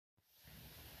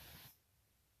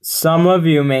Some of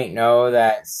you may know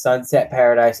that Sunset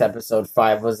Paradise episode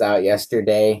 5 was out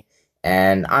yesterday,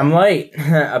 and I'm late.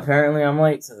 Apparently, I'm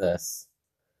late to this.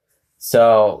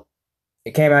 So,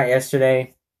 it came out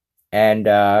yesterday, and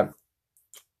I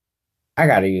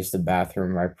gotta use the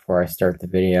bathroom right before I start the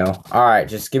video. Alright,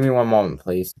 just give me one moment,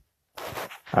 please.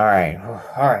 Alright,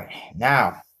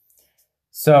 now.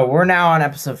 So, we're now on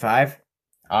episode 5.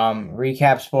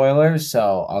 Recap spoilers,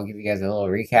 so I'll give you guys a little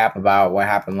recap about what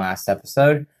happened last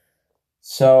episode.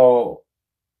 So,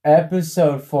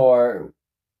 episode 4,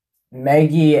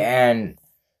 Maggie and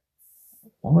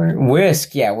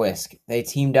Whisk, they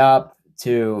teamed up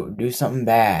to do something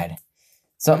bad.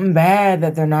 Something bad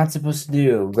that they're not supposed to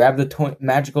do. Grab the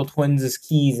magical twins'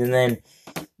 keys and then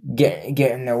get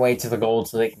in their way to the gold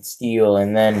so they can steal,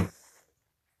 and then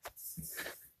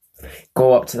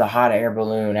go up to the hot air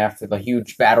balloon after the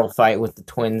huge battle fight with the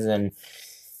twins, and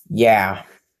yeah.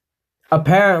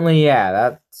 Apparently, yeah,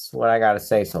 that's what I gotta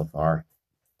say so far.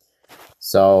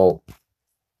 So,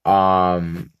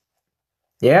 yeah.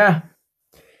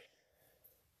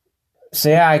 So,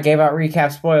 yeah, I gave out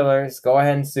recap spoilers. Go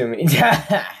ahead and sue me.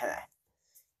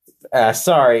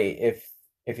 Sorry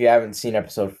if you haven't seen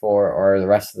episode 4 or the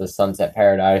rest of the Sunset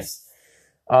Paradise.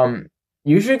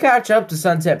 You should catch up to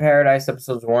Sunset Paradise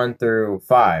episodes 1 through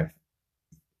 5.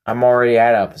 I'm already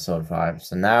at episode 5,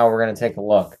 so now we're going to take a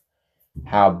look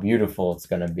how beautiful it's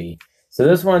going to be. So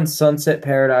this one's Sunset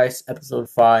Paradise episode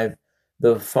 5,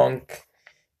 The Funk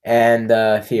and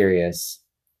the Furious.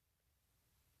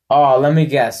 Oh, let me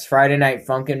guess. Friday Night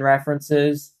Funkin'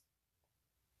 references?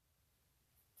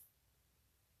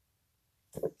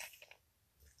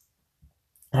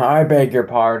 I beg your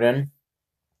pardon.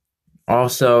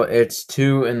 Also, it's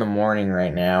 2 in the morning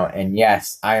right now, and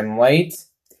yes, I am late.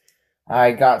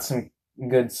 I got some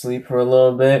good sleep for a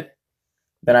little bit.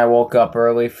 Then I woke up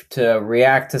early to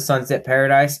react to Sunset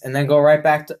Paradise, and then go right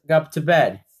back up to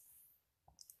bed.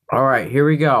 Alright, here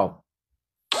we go.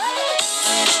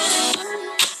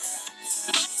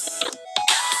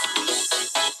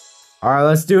 Alright,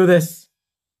 let's do this.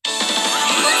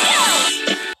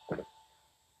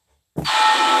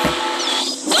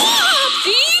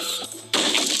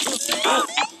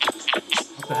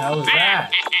 What the hell is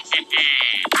that?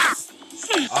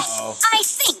 Uh-oh. I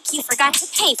think you forgot to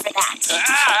pay for that.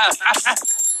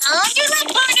 On your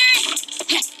left, partner!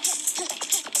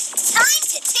 Time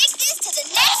to take this to the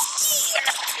next gear!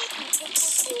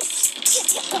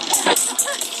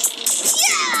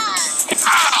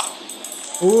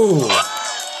 Yeah! Ooh.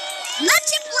 Much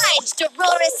obliged,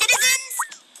 Aurora citizens!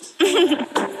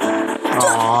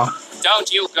 Aww. Don't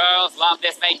you girls love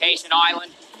this vacation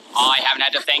island? I haven't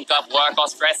had to think of work or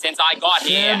stress since I got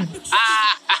here.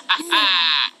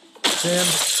 Tim.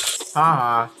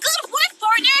 Haha. Good work,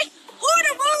 partner! Port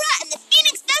Aurora and the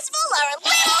Phoenix Festival are a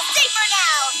little safer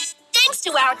now, thanks to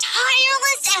our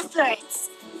tireless efforts.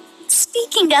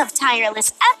 Speaking of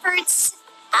tireless efforts,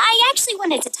 I actually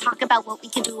wanted to talk about what we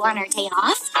could do on our day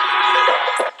off.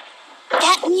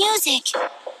 That music,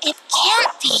 it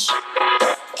can't be.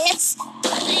 It's...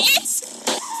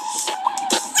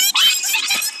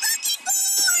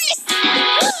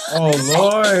 Oh,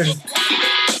 Lord.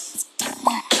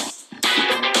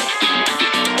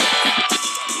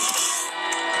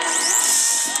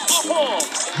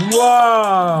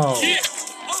 Whoa.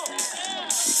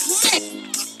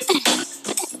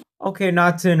 Okay,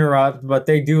 not to interrupt, but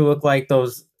they do look like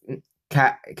those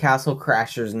Castle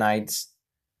Crashers knights.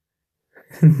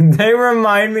 They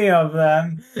remind me of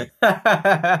them.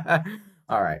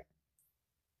 Alright.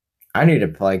 I need to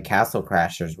play Castle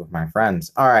Crashers with my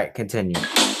friends. Alright, continue.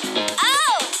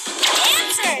 Oh!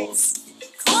 Dancers!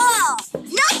 Cool!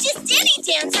 Not just any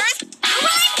dancers!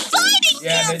 Crime-fighting dancers!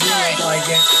 Yeah, they do look like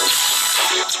it.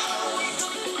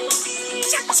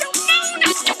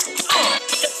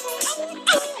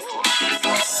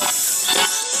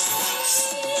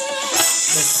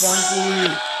 The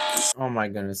funky... Oh my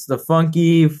goodness. The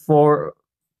funky Fighters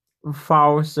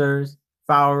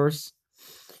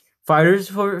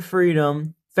for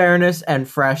Freedom, Fairness, and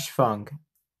Fresh Funk.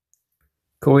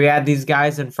 Could we add these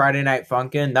guys in Friday Night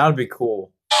Funkin'? That would be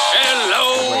cool.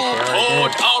 Hello,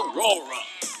 Port Aurora.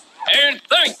 And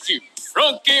thank you,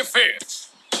 Frankie Fish.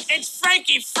 It's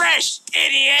Frankie Fresh,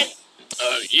 idiot!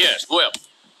 Yes, well,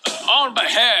 on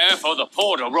behalf of the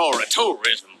Port Aurora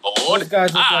Tourism Board, Those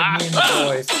guys look like me and the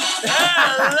boys.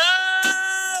 Hello,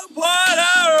 Port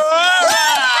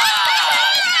Aurora!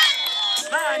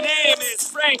 My name is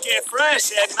Frankie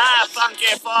Fresh, and my funky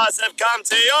fours have come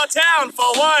to your town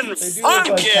for one They do look like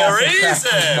funky Castle Crashers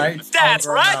reason. knights That's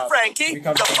all grown right, up. Frankie.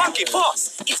 Become The funky funky.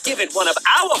 force is given one of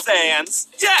our fans.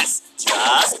 Yes,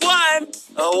 just one.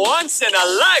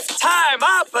 once-in-a-lifetime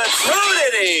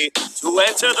opportunity to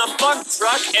enter the funk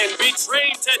truck and be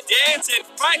trained to dance and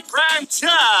fight crime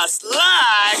just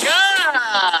like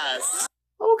us.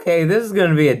 Okay, this is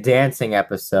gonna be a dancing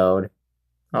episode.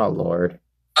 Oh, Lord.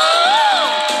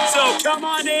 So come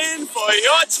on in for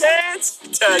your chance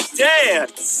to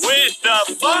dance with the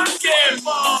Funky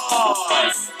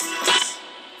Force.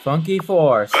 Funky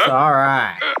Force,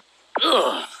 alright.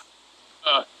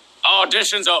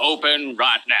 Auditions are open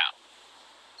right now.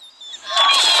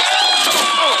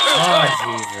 Oh,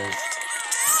 Jesus.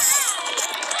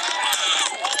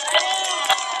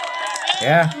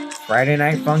 Yeah, Friday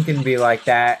Night Funkin' be like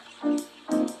that.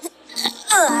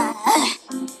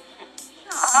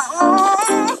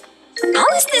 How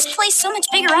is this place so much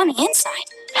bigger on the inside?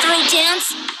 Through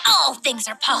dance, all things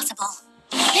are possible.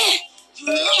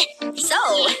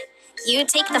 So, you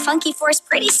take the Funky Force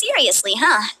pretty seriously,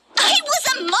 huh? I was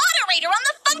a moderator on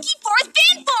the Funky Force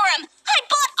fan forum. I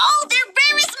bought all their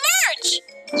rarest merch.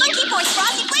 Funky Force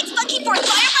Frosty Flakes, Funky Force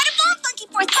Firefighter Bomb, Funky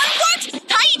Force Fun Quarks.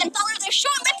 I even followed their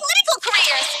short-lived political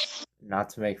careers. Not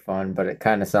to make fun, but it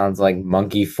kind of sounds like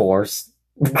Monkey Force.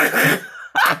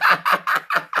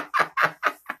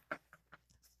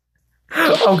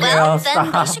 Okay, Well, I'll then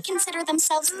stop. they should consider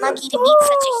themselves lucky to meet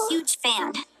such a huge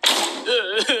fan.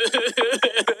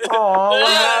 Oh,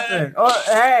 what happened? Oh,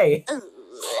 hey!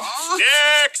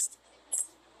 Next.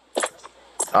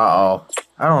 Uh-oh.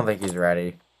 I don't think he's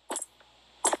ready.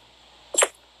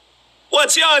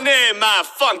 What's your name, my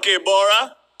funky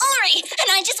Bora? Ori, and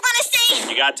I just want to say...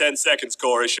 You got 10 seconds,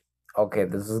 Corey. Show Okay,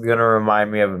 this is gonna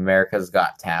remind me of America's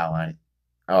Got Talent.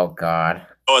 Oh, God.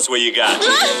 us what you got.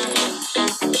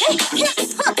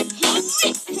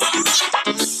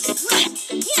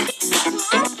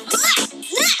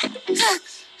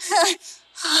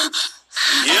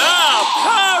 Yeah,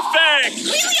 perfect!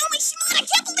 Really, only Shimon? I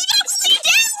can't believe I will lay you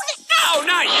down! No,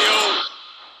 not you!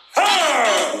 Her!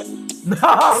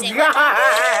 Oh, You God!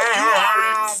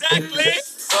 are exactly the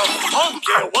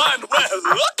funky one we're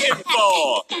looking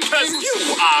for! Because you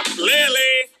are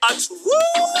clearly a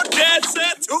true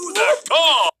dancer to the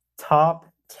core! Top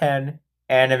 10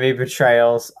 anime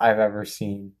betrayals I've ever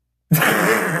seen.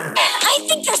 I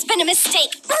think there's been a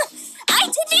mistake. I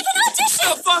didn't even audition!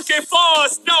 The Funky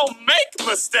Force don't make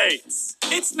mistakes.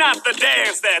 It's not the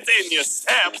dance that's in your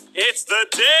step. It's the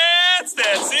dance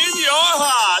that's in your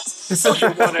heart. So you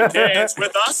want to dance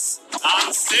with us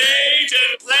on stage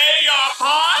and play your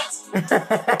part?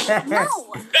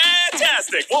 No!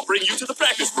 Fantastic. We'll bring you to the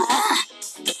practice room.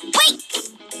 Wait!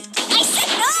 I said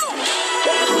no!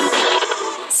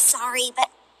 Sorry, but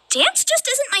dance just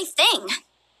isn't my thing.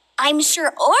 I'm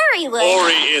sure Ori would.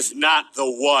 Ori is not the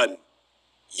one.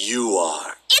 You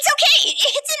are. It's okay.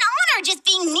 It's an honor just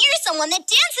being near someone that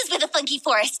dances with a Funky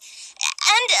Force.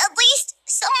 And at least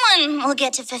someone will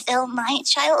get to fulfill my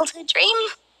childhood dream.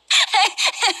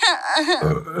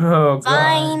 Oh, God.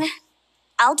 Fine.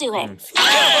 I'll do it.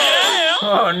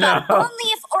 Oh, no. Only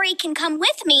if Ori can come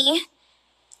with me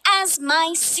as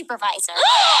my supervisor.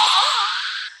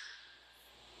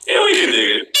 Yeah, we can dig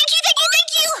it. Thank you, thank you,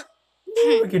 thank you!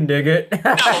 We can dig it.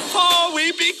 Now, before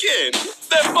we begin,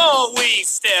 before we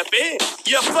step in,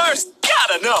 you first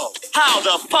gotta know how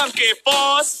the Funky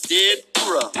Force did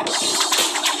grow.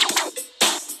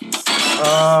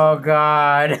 Oh,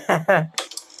 God.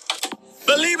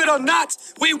 Believe it or not,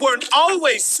 we weren't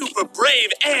always super brave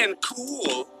and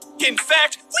cool. In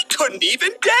fact, we couldn't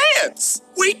even dance.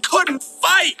 We couldn't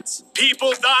fight.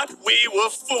 People thought we were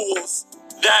fools.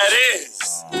 That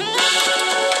is.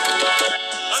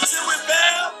 Until we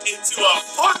fell into a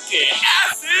funky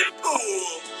acid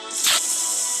pool.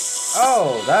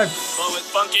 Oh, that's... But with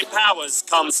funky powers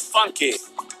comes funky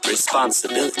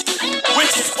responsibility.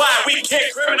 Which is why we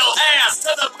kick criminal ass to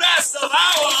the best of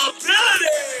our ability.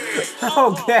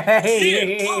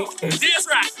 Okay. That's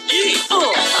right.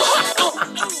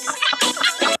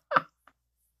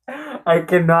 I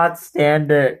cannot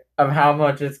stand it of how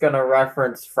much it's gonna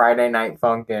reference Friday Night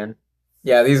Funkin'.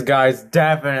 Yeah, these guys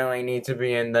definitely need to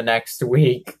be in the next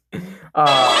week. That was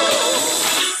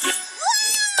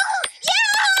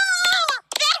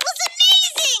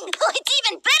amazing! It's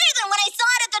even better than when I saw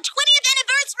it at the 20th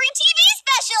anniversary TV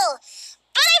special.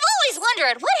 But I've always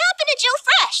wondered, what happened to Joe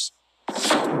Fresh?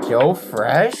 Joe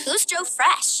Fresh? Who's Joe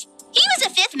Fresh? He was a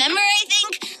fifth member, I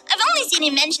think. I've only seen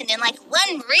him mentioned in like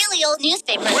one really old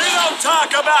newspaper. We don't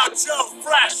talk about Joe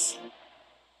Fresh.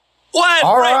 What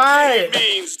All Frankie right.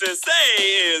 means to say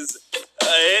is,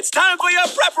 it's time for your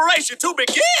preparation to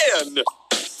begin.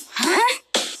 Huh?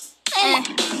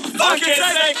 Funky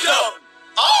Sanctum,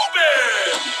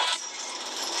 open!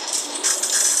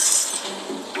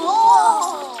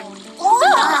 Whoa!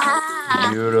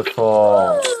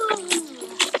 Beautiful.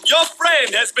 Your friend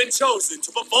has been chosen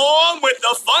to perform with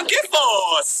the Funky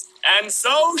Force, and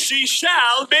so she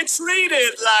shall be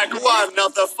treated like one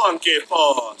of the Funky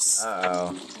Force.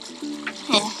 Uh-oh.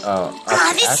 Oh,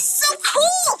 Ah, this is so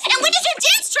cool! And when does your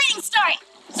dance training start?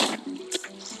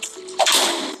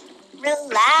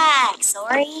 Relax,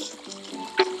 Ori.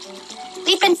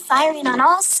 We've been firing on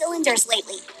all cylinders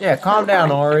lately. yeah, calm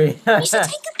down, Ori. We should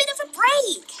take a bit of a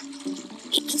break.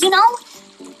 You know,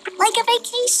 like a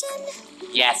vacation.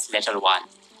 Yes, little one.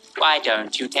 Why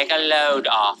don't you take a load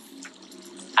off?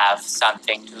 Have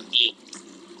something to eat.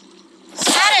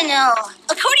 I don't know.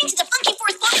 According to the Funky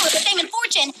Force formula of Fame and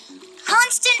Fortune,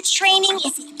 constant training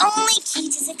is the only key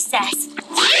to success. Maybe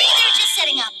they're just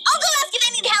setting up. I'll go ask if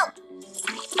they need help.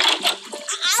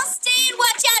 I'll stay and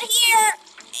watch out here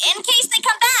in case they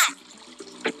come back.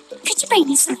 Could you bring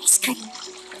me some ice cream?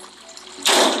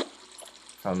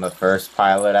 From the first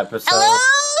pilot episode. Hello?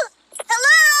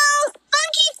 Hello?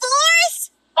 Funky Force?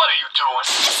 What are you doing?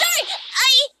 I'm sorry,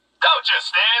 Don't just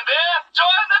stand there.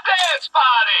 Join the dance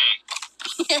party.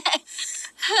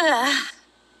 Uh-oh.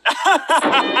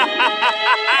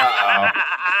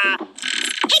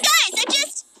 Hey guys, I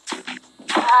just...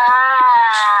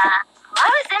 what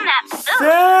was in that soup?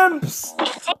 Simps!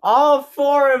 All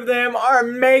 4 of them are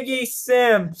Meggy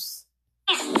Simps.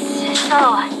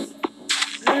 So...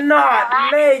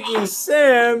 Not Meggy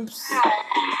Simps.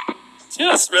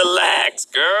 Just relax,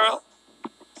 girl.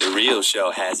 The real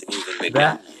show hasn't even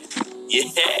begun yet.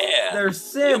 Yeah. They're You'll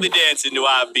Simps. be dancing to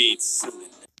our beats soon.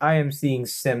 I am seeing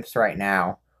Simps right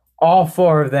now. All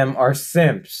 4 of them are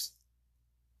Simps.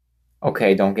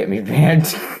 Okay, don't get me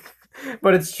banned.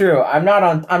 But it's true. I'm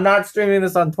not streaming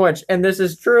this on Twitch, and this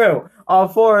is true. All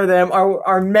 4 of them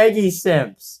are Meggy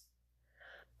Simps.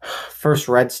 First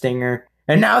Red Stinger,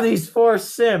 and now these 4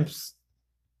 Simps.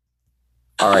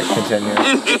 Alright, continue.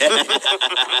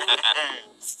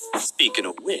 Speaking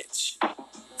of which,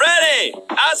 Freddy,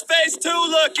 how's phase 2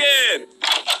 looking?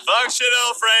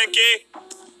 Functional, Frankie.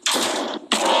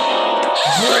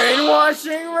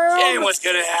 Brainwashing room? And what's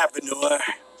gonna happen to her?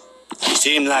 She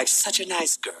seemed like such a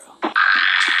nice girl.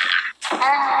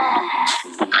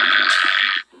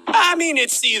 I mean,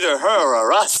 it's either her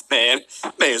or us, man.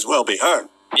 May as well be her.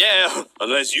 Yeah,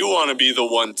 unless you want to be the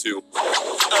one to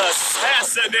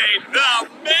assassinate the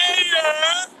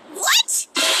mayor. What?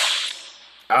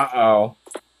 Uh-oh.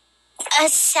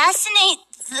 Assassinate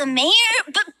the mayor?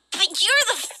 But you're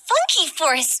the Funky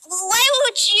Force. Why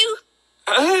would you...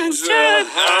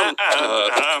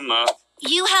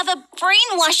 You have a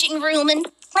brainwashing room and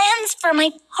plans for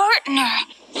my partner.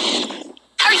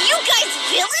 Are you guys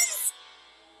villains?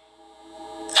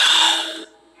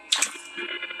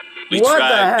 We What the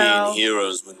tried hell? being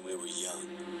heroes when we were young.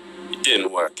 It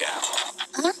didn't work out.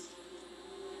 Huh?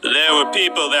 There were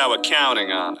people that were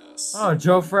counting on us. Oh,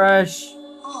 Joe Fresh.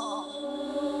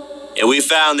 Oh. And we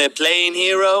found that playing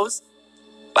heroes,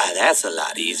 why, that's a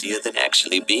lot easier than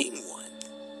actually being one.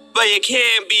 But you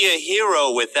can't be a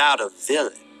hero without a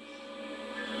villain.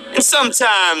 And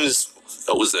sometimes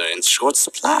those are in short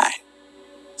supply.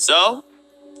 So,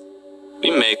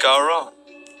 we make our own.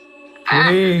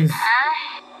 Please.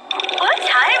 What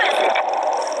time is it?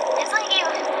 It's like you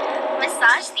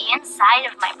massaged the inside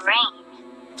of my brain.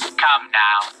 Come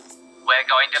now. We're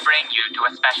going to bring you to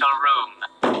a special room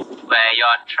where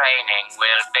your training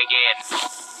will begin.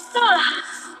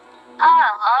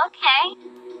 Oh, okay.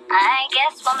 I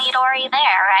guess we'll meet Ori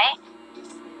there, right?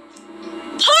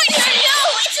 Partner, no!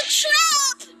 It's a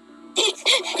trap!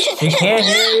 She can't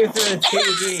hear you through the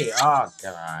TV. Oh,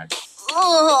 God.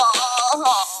 Oh.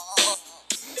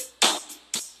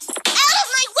 Out of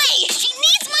my way! She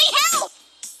needs my help!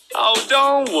 Oh,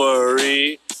 don't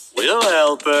worry. We'll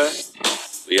help her.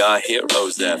 We are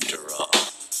heroes after all.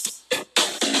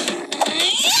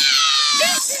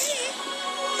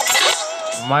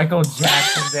 Michael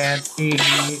Jackson dance TV.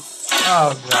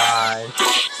 Oh, God.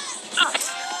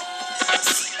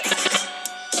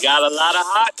 Got a lot of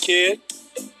heart, kid.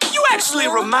 You actually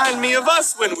remind me of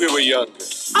us when we were younger.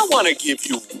 I want to give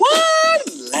you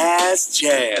one last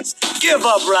chance. Give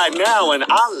up right now and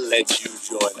I'll let you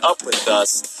join up with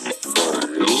us for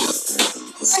real.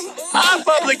 Our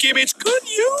public image could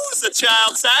use a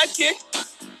child sidekick.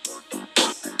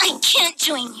 I can't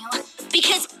join you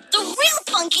because the real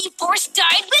Funky Force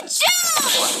died with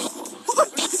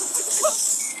Joe!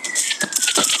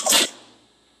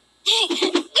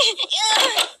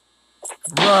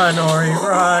 Run, Ori,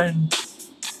 run.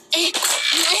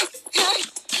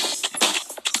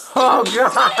 Oh,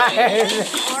 God.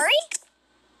 Ori?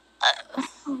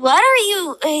 What are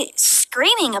you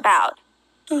screaming about?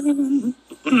 Partner!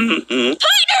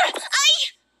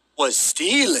 was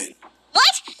stealing.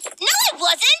 What? No, I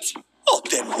wasn't. Oh,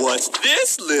 then what's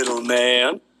this, little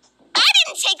man? I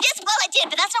didn't take this. Well, I did,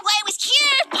 but that's not why I was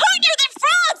here. Partner, they're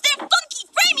frauds. They're funky,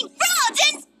 framing frauds,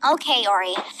 and... Okay,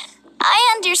 Ori.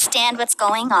 I understand what's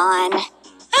going on.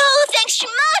 Oh, thanks,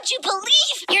 Shemad, you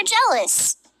believe. You're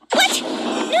jealous. What? No,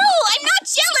 I'm not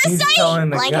jealous. He's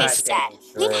telling the Like I goddamn said,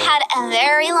 truth. we've had a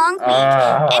very long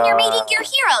week, and you're meeting your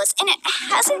heroes, and it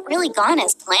hasn't really gone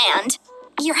as planned.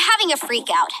 You're having a freak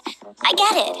out. I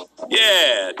get it.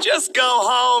 Yeah, just go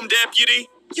home, deputy.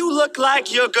 You look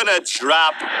like you're gonna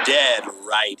drop dead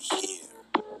right here.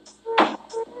 I'm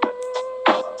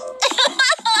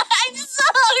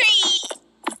sorry.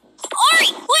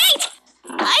 Ori, wait!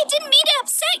 I didn't mean to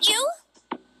upset you.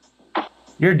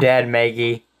 You're dead,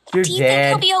 Maggie. You're Do you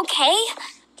dead. think he'll be okay?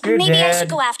 You're Maybe I dead. should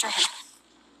go after him.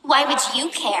 Why would you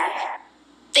care?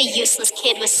 The useless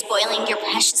kid was spoiling your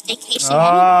precious vacation.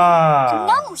 Ah.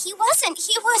 No, he wasn't.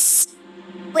 He was...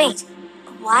 Wait,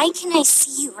 why can I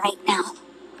see you right now?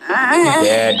 You're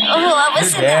dead. Oh, I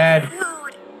was You're in that dead.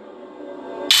 mood.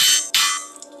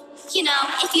 You know,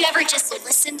 if you ever just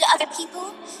listened to other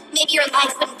people, maybe your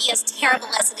life wouldn't be as terrible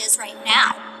as it is right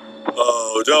now.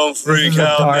 Oh, don't freak is a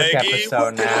out, dark Maggie. episode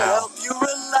We're gonna now. help you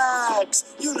relax.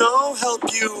 You know,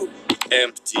 help you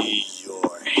empty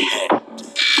your head.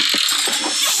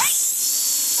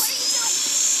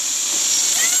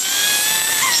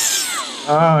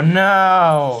 Oh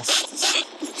no.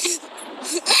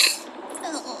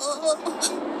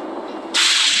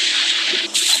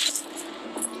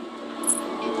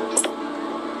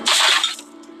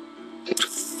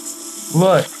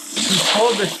 Look, you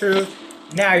told the truth.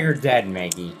 Now you're dead,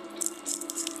 Maggie. No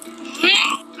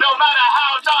matter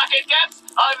how dark it gets,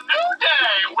 a new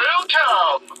day will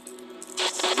come.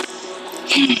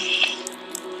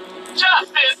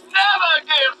 Justice never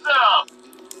gives up.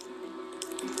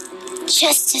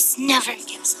 Justice never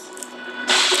gives up.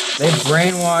 They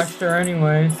brainwashed her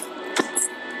anyways.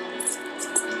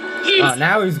 Oh,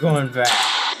 now he's going back.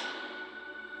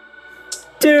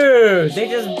 Dude, they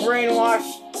just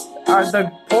brainwashed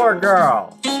the poor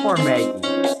girl. Poor Maggie.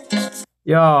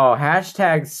 Yo,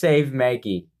 hashtag save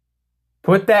Maggie.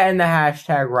 Put that in the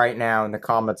hashtag right now in the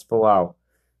comments below.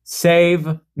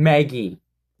 Save Maggie.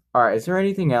 Alright, is there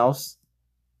anything else?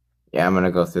 Yeah, I'm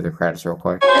gonna go through the credits real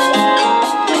quick.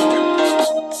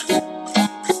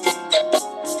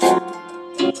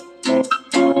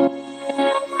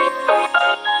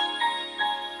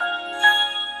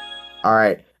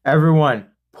 Alright, everyone,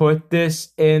 put this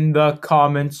in the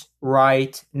comments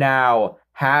right now.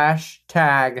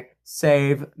 Hashtag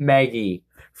save Maggie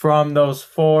from those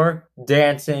 4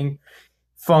 dancing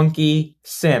funky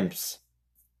simps.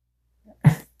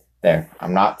 There,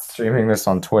 I'm not streaming this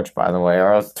on Twitch, by the way,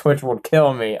 or else Twitch would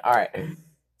kill me. Alright,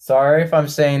 sorry if I'm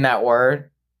saying that word,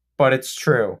 but it's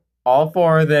true. All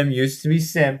 4 of them used to be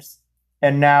simps,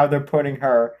 and now they're putting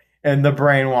her in the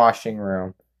brainwashing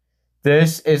room.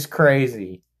 This is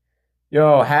crazy.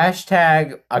 Yo,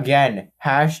 hashtag, again,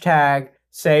 hashtag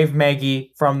save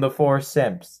Maggie from the 4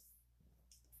 simps.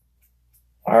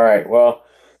 Alright, well,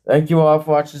 thank you all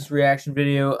for watching this reaction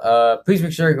video. Please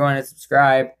make sure you go in and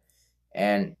subscribe.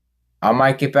 And I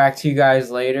might get back to you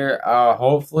guys later.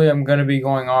 Hopefully I'm going to be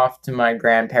going off to my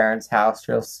grandparents' house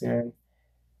real soon.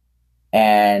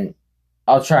 And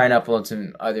I'll try and upload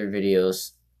some other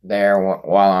videos there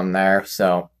while I'm there.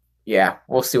 So, yeah,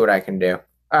 we'll see what I can do.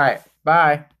 Alright,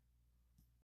 bye.